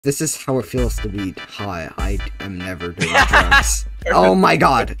This is how it feels to be high. I am never doing drugs. Oh my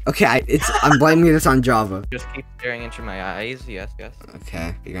god. Okay, I'm blaming this on Java. Just keep staring into my eyes. Yes, yes.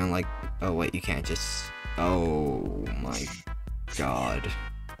 Okay, you're gonna like. Oh wait, you can't just. Oh my god.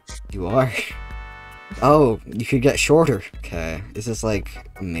 You are. Oh, you could get shorter. Okay, is this like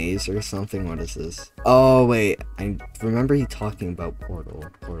a maze or something? What is this? Oh wait, I remember you talking about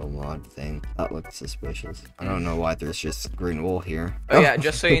portal mod thing. That looked suspicious. I don't know why there's just green wool here. Oh yeah,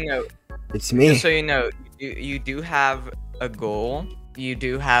 just so you know. It's me. Just so you know, you do have a goal. You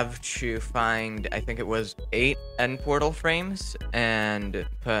do have to find, I think it was 8 end portal frames and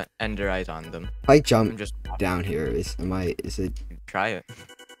put ender eyes on them. If I jump just down here, is it? Try it.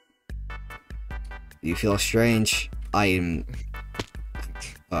 You feel strange. I'm.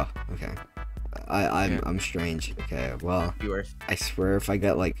 Oh, okay. I'm strange. Okay, well. You are. I swear if I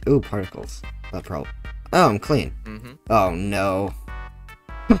get like, ooh, particles. That problem. Oh, I'm clean. Oh no.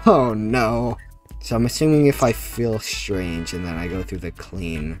 Oh no. So I'm assuming if I feel strange and then I go through the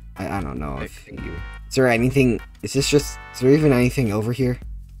clean, I don't know if you. Is there anything? Is there even anything over here?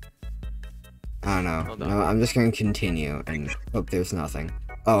 I don't know. No, I'm just gonna continue and hope there's nothing.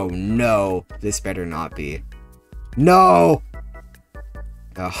 Oh no, this better not be. No!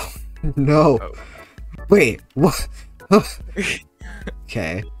 Oh, no. Oh. Wait, what? Okay.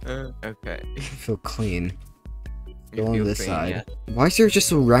 Okay. I feel clean. Go on this side. Yeah. Why is there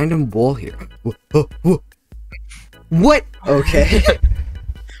just a random wall here? What? Okay.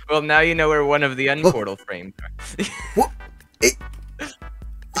 Well, now you know where one of the end portal frames are. What?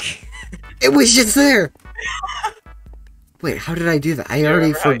 It was just there! Wait, how did I do that? I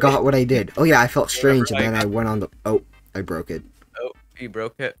already forgot what I did. Oh yeah, I felt strange and then I went on the... Oh, I broke it. Oh, you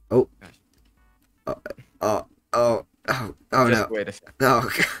broke it? Oh. Oh no. Wait a second.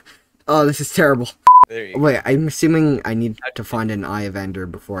 Oh, this is terrible. There you go. Wait, I'm assuming I need to find an Eye of Ender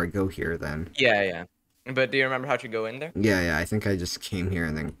before I go here then. Yeah. But do you remember how to go in there? Yeah, I think I just came here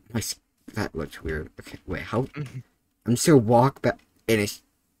and then... That looked weird. Okay, wait, how... I'm just gonna walk back and it's...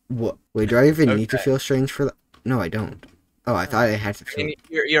 What? Wait, do I even need to feel strange for that? No, I don't. Oh, I thought I had to feel...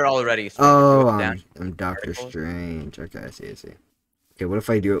 You're already strange. Oh, I'm Doctor Strange. Okay, I see. Okay, what if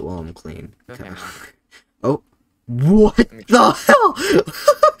I do it while I'm clean? Okay. Oh. What the hell?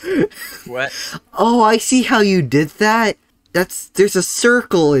 What? Oh, I see how you did that. There's a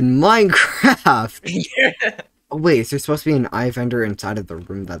circle in Minecraft. Yeah. Oh, wait, is there supposed to be an Eye of Ender inside of the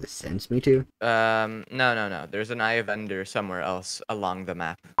room that it sends me to? No. There's an Eye of Ender somewhere else along the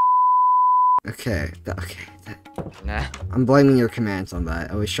map. Okay. Nah. I'm blaming your commands on that.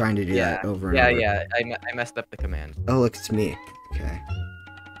 I was trying to do that over and over. Yeah. I messed up the command. Oh, look, it's me. Okay.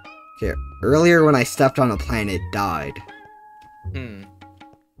 Earlier when I stepped on a plant, it died.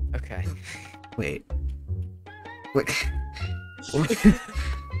 Okay. Wait. Wait.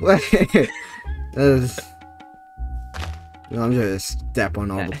 I'm just step on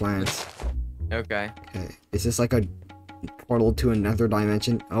all the plants. Okay. Is this like a portal to another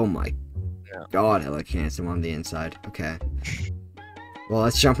dimension? Oh my god, I look handsome on the inside. Okay. Well,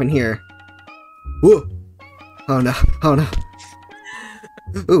 let's jump in here. Whoa! Oh no.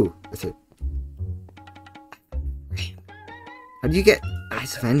 Ooh, what's it? How do you get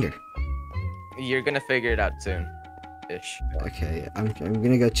Eyes of Ender? You're gonna figure it out soon. Ish. Okay, I'm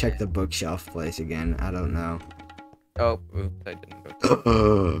gonna go check the bookshelf place again. I don't know. Oh, oops, I didn't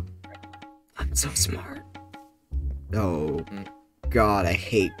go. I'm so smart. Oh, God, I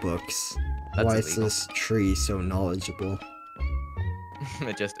hate books. Why is this tree so knowledgeable?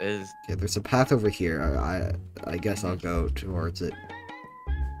 It just is. Okay, there's a path over here. I guess I'll go towards it.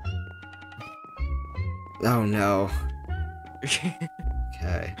 Oh no.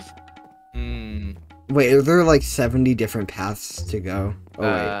 Okay. Wait, are there like 70 different paths to go? Oh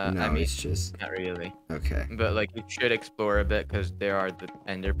wait, no, it's just... Not really. Okay. But like, you should explore a bit, because there are the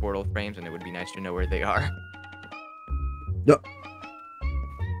ender portal frames, and it would be nice to know where they are. No.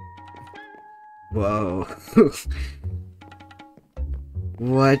 Whoa.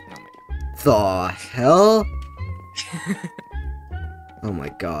 What the hell? Oh my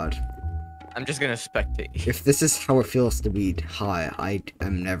god. I'm just gonna spectate. If this is how it feels to be high, I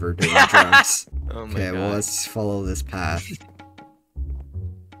am never doing drugs. Oh my okay, god. well, let's follow this path.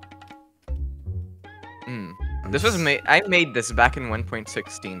 This was I made this back in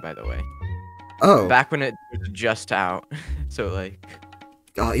 1.16, by the way. Oh. Back when it was just out. So, like...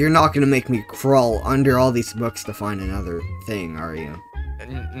 Oh, you're not gonna make me crawl under all these books to find another thing, are you?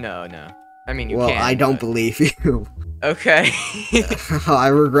 No. I mean, you can. Well, I don't believe you. Okay. I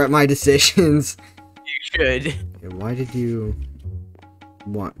regret my decisions. You should. Okay, why did you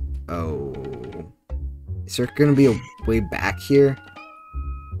want... Oh... Is there gonna be a way back here?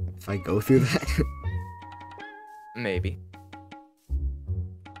 If I go through that? Maybe.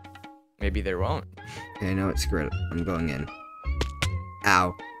 Maybe there won't. Okay, no, it's screw it. I'm going in.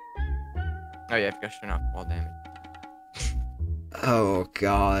 Ow. Oh yeah, I forgot to turn off wall damage. Oh,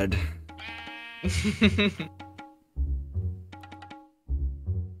 God.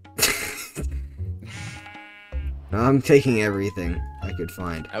 I'm taking everything I could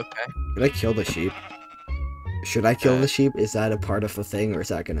find. Okay. Should I kill the sheep? Should I kill the sheep? Is that a part of the thing, or is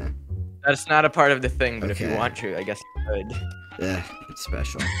that gonna... That's not a part of the thing, but if you Okay. want to, I guess you could. Yeah, it's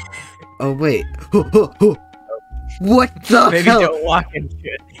special. Oh, wait. What the Maybe hell? don't walk into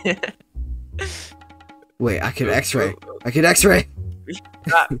it. Wait, I could x-ray. I could x-ray.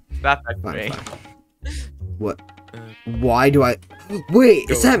 Stop that Fine, way. fine. What? Why do I... Wait,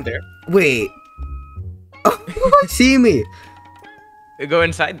 Go is that... in there. Wait. Oh, see me. Go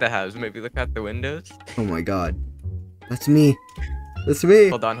inside the house. Maybe look out the windows. Oh my god. That's me. That's me.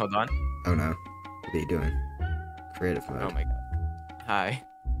 Hold on, hold on. Oh no. What are you doing? Creative mode. Oh my god. Hi.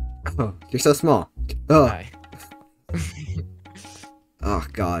 Oh, you're so small. Oh. Hi. Oh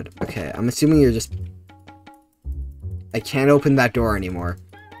god. Okay, I'm assuming you're just... I can't open that door anymore.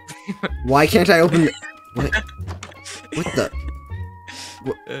 Why can't I open the... What? What the...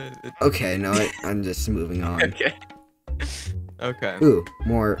 Okay, no, I'm just moving on. Okay. Okay. Ooh,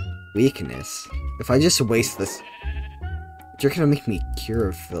 more weakness. If I just waste this... You're gonna make me cure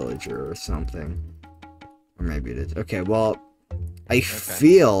a villager or something. Or maybe it is. Okay, well... I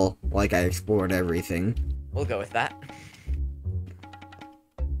feel like I explored everything. We'll go with that.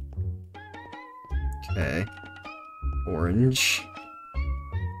 Okay. Orange.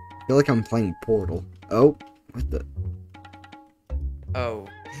 I feel like I'm playing Portal. Oh, what the... Oh.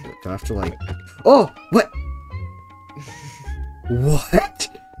 Do I have to like... Oh! What? What?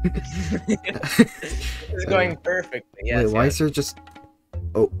 It's going perfectly. Yes. Wait, why yes. is there just...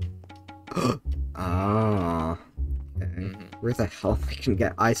 Oh. Ah. Okay. Where the hell I can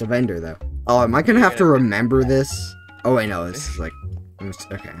get Eyes of Ender, though? Oh, am I gonna have to remember this? Oh, wait, no, this is like...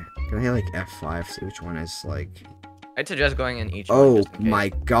 Okay. Can I hit like F5, see which one is like... I'd suggest going in each one. Oh just in case. my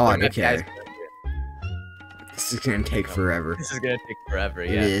god, Don't have okay. guys- This is gonna take forever. This is gonna take forever,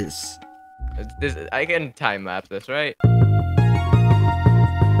 It yeah. is. I can time lapse this, right?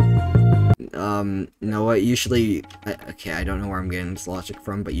 You know what, usually... okay, I don't know where I'm getting this logic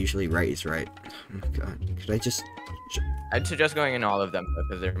from, but usually right is right. Oh my god, could I just... I'd suggest going in all of them,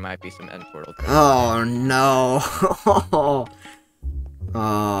 because there might be some end portal. Oh no!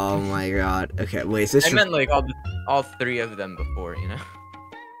 Oh my god. Okay, wait, is this... I meant like all three of them before, you know?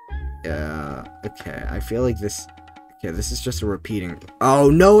 Yeah, okay, I feel like this... Okay, this is just a repeating... Oh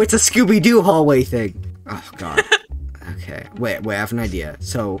no, it's a Scooby-Doo hallway thing! Oh god. Okay, wait, I have an idea.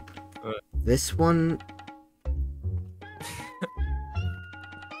 So, this one...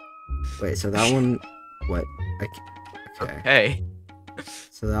 Wait, so that one... What? Okay. Hey.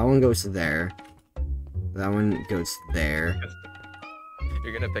 So that one goes there. That one goes there.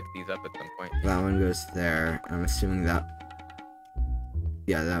 You're gonna pick these up at some point. That one goes there. I'm assuming that...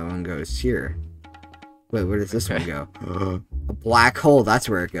 Yeah, that one goes here. Wait, where does this one go? A black hole, that's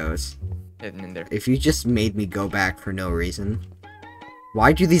where it goes. Hidden in there. If you just made me go back for no reason...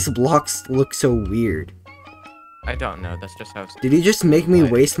 Why do these blocks look so weird? I don't know, that's just how... Did you just make me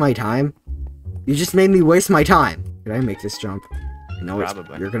waste my time? You just made me waste my time! Did I make this jump? No,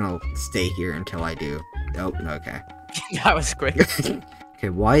 Probably. you're gonna stay here until I do. Nope, okay. That was quick. Okay,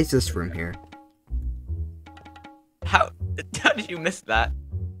 why is this room here? How did you miss that?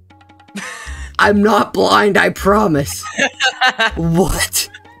 I'm not blind, I promise! What?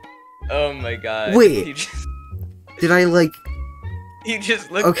 Oh my god. Wait. Did I, like... You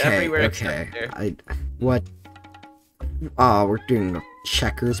just looked everywhere okay. except there. What? Oh, we're doing a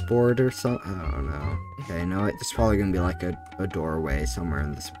checkers board or something? I don't know. Okay, no, it's probably gonna be like a doorway somewhere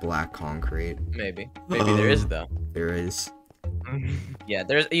in this black concrete. Maybe. Maybe there is, though. There is. Yeah,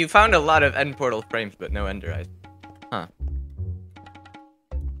 you found a lot of end portal frames, but no ender eyes. Huh.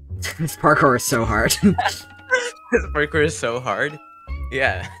 This parkour is so hard. This parkour is so hard.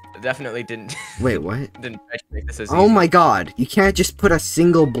 Yeah, definitely didn't. Wait, what? Didn't try to make this as Oh easy. my god, you can't just put a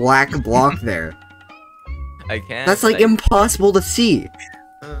single black block there. I can't. That's like impossible to see.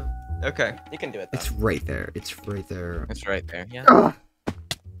 Okay, you can do it though. It's right there. It's right there. It's right there. Yeah.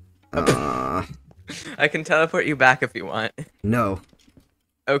 I can teleport you back if you want. No.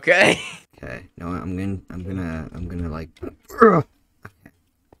 Okay. Okay. No, I'm gonna like.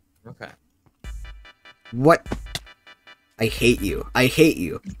 Okay. What? I hate you. I hate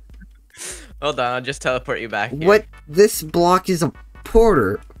you. Hold on, I'll just teleport you back here. What? This block is a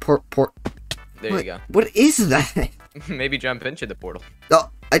porter. There you go. What is that? Maybe jump into the portal. Oh,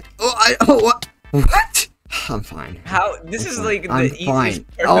 Oh, what? What? I'm fine. How? This is like the I'm easiest fine.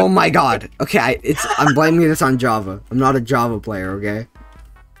 part Oh of- my god. Okay, I'm blaming this on Java. I'm not a Java player, okay?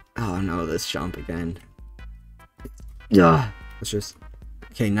 Oh no, this jump again. Yeah. Let's just.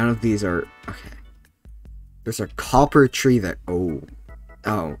 Okay, none of these are. Okay. There's a copper tree that. Oh.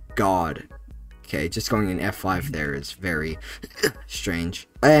 Oh god. Okay, just going in F5 there is very strange.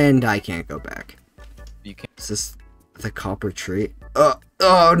 And I can't go back. You can't. Is this the copper tree? Oh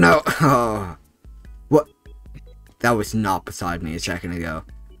no! Oh. What? That was not beside me a second ago.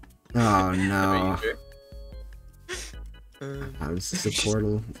 Oh no. Is this a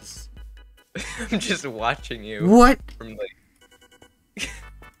portal? I'm just watching you. What? From like.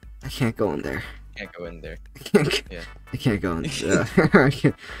 I can't go in there. Can't go in there. Yeah. I can't go in there.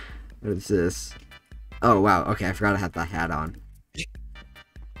 What is this? Oh wow, okay, I forgot I had that hat on.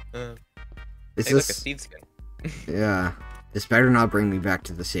 Is Is hey, this... look, a seed skin. Yeah. This better not bring me back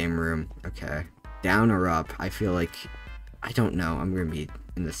to the same room. Okay. Down or up? I feel like... I don't know, I'm gonna be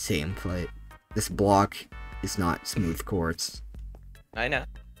in the same place. This block is not smooth quartz. I know.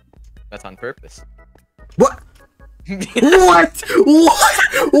 That's on purpose. What? What?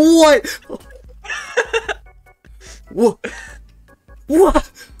 What? What?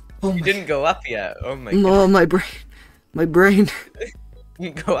 What? Oh You didn't go up yet. Oh my god. god. My brain. My brain. You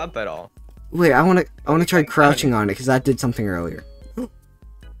didn't go up at all. Wait, I wanna try crouching on it, because that did something earlier.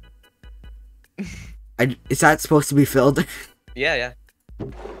 Is that supposed to be filled? Yeah, yeah.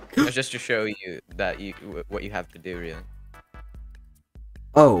 It's just to show you that what you have to do, really.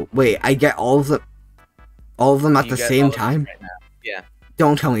 Oh, wait, I get all of them at You the get same all of them time? right now. Yeah.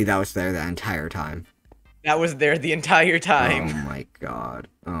 Don't tell me that was there the entire time. That was there the entire time. Oh my god.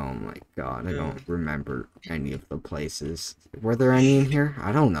 Oh my god. I don't remember any of the places. Were there any in here?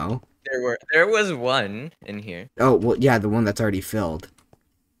 I don't know. There was one in here. Oh, well, yeah, the one that's already filled.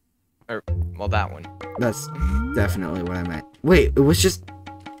 Or, well, that one. That's definitely what I meant. Wait, it was just...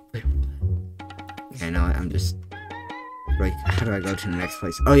 Wait. I know, I'm just... Like, how do I go to the next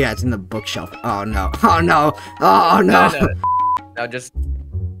place? Oh yeah, it's in the bookshelf. Oh no. Oh no. Oh no. No. Now just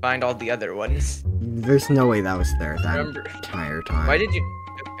find all the other ones. There's no way that was there that Remember. entire time. Why did you...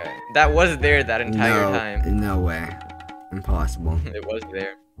 Okay. That was there that entire time. No way. Impossible. It was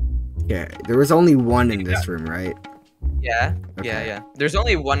there. Yeah, there was only one in this room, right? Yeah. Okay. Yeah. There's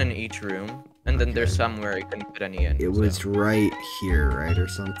only one in each room. And then there's some where you couldn't put any in. It was right here, right, or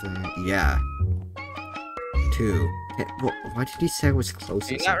something? Yeah. 2. Okay, well, why did he say it was close?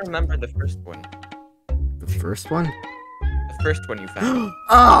 Do you not remember the first one? The first one? The first one you found.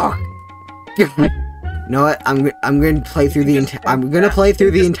 Oh! You know what? I'm gonna play through the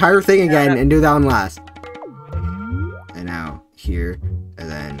entire thing again and do that one last. And now here, and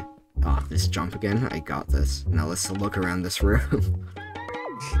then this jump again. I got this. Now let's look around this room.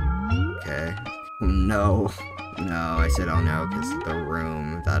 Okay. Oh, no. No, I said oh no because the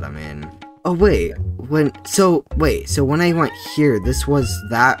room that I'm in. Oh wait, so when I went here, this was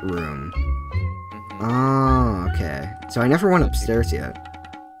that room. Oh, okay. So I never went upstairs yet.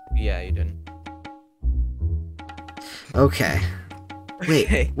 Yeah, you didn't. Okay.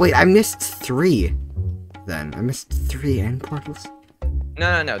 Wait, I missed 3. Then I missed 3 end portals.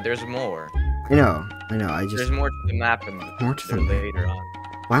 No. There's more. I know. I just There's more to the map and more to the later on.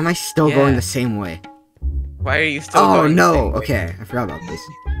 Why am I still going the same way? Why are you still Oh going no. the same way? Okay, I forgot about this.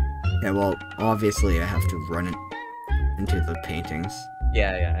 Yeah, well, obviously I have to run it into the paintings.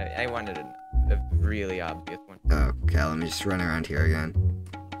 Yeah. I wanted a really obvious one. Okay, let me just run around here again.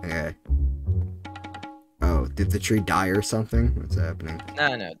 Okay. Oh, did the tree die or something? What's happening?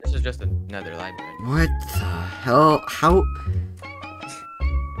 No. This is just another library. What the hell?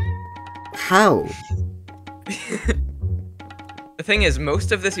 How? The thing is,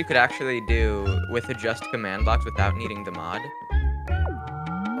 most of this you could actually do with a just command blocks without needing the mod.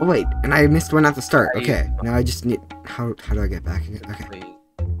 Oh wait, and I missed one at the start. Are you- Okay, now I just need... How do I get back again? Okay, Please.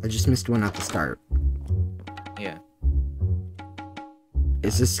 I just missed one at the start. Yeah.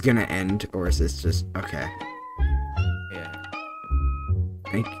 Is this gonna end, or is this just... Okay. Yeah.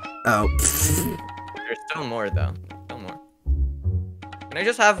 Oh. There's still more though. Still more. Can I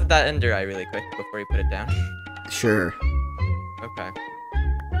just have that ender eye really quick before you put it down? Sure. Okay.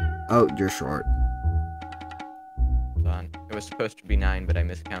 Oh, you're short. Hold on. It was supposed to be 9, but I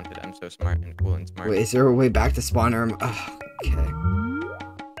miscounted. I'm so smart and cool and smart. Wait, is there a way back to spawn or... Oh, okay.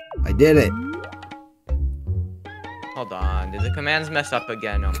 I did it. Hold on. Did the commands mess up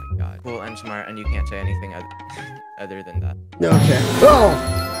again? Oh my god. Cool and smart, and you can't say anything other than that. Okay. Oh!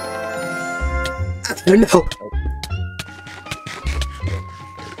 No.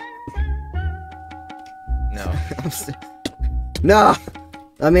 No. No.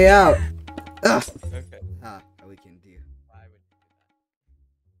 Let me out. Ugh.